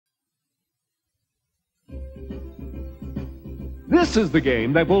This is the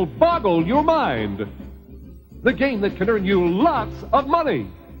game that will boggle your mind. The game that can earn you lots of money.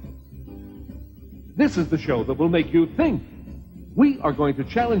 This is the show that will make you think. We are going to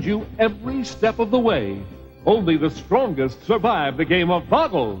challenge you every step of the way. Only the strongest survive the game of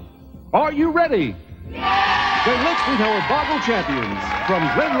Boggle. Are you ready? Yeah! Then let's meet our Boggle champions from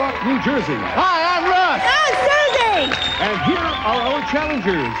Glen Rock, New Jersey. Hi, I'm Russ. I'm Susie. And here are our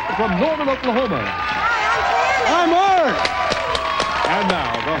challengers from Norman, Oklahoma. Hi, I'm Art. And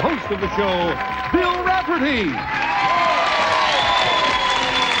now, the host of the show, Bill Rafferty.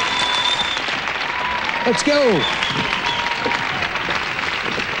 Let's go.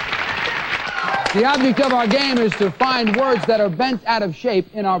 The object of our game is to find words that are bent out of shape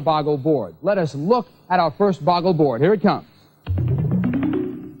in our Boggle board. Let us look at our first Boggle board. Here it comes.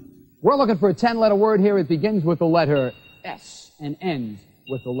 We're looking for a 10-letter word here. It begins with the letter S and ends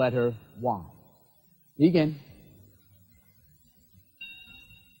with the letter Y. Begin.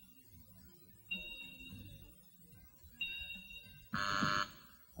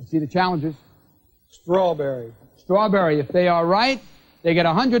 I see the challengers. Strawberry. Strawberry. If they are right, they get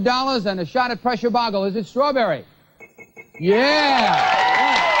 $100 and a shot at Pressure Boggle. Is it strawberry? Yeah!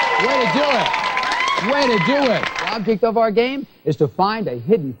 Way to do it. Way to do it. The object of our game is to find a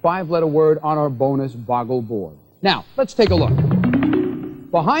hidden 5-letter word on our bonus Boggle board. Now, let's take a look.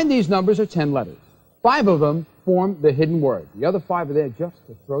 Behind these numbers are 10 letters. 5 of them form the hidden word. The other 5 are there just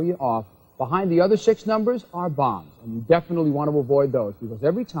to throw you off. Behind the other 6 numbers are bombs, and you definitely want to avoid those, because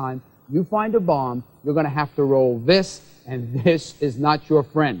every time you find a bomb, you're going to have to roll this, and this is not your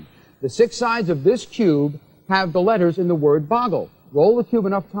friend. The 6 sides of this cube have the letters in the word Boggle. Roll the cube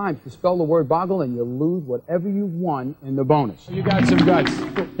enough times to spell the word Boggle, and you'll lose whatever you won in the bonus. You got some guts.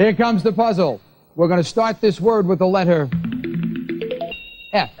 Here comes the puzzle. We're going to start this word with the letter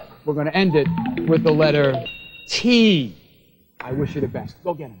F. We're going to end it with the letter T. I wish you the best.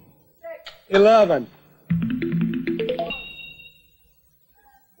 Go get him. 11.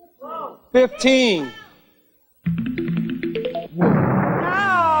 15.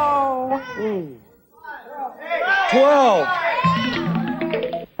 No. 12.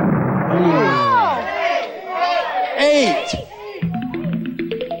 8.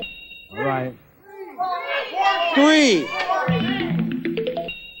 All right. 3.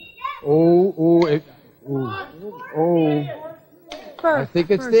 Oh. I think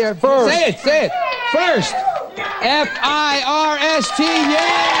it's there. First. Say it. First. F-I-R-S-T.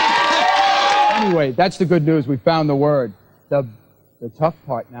 Yeah! Anyway, that's the good news. We found the word. The tough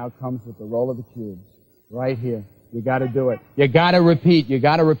part now comes with the roll of the cubes. Right here. You got to do it. You got to repeat. You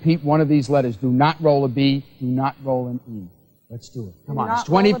got to repeat one of these letters. Do not roll a B. Do not roll an E. Let's do it. Come on. It's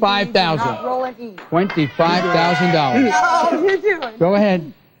 $25,000. Roll an E. $25,000. Oh, you do it. Go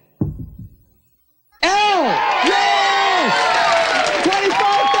ahead.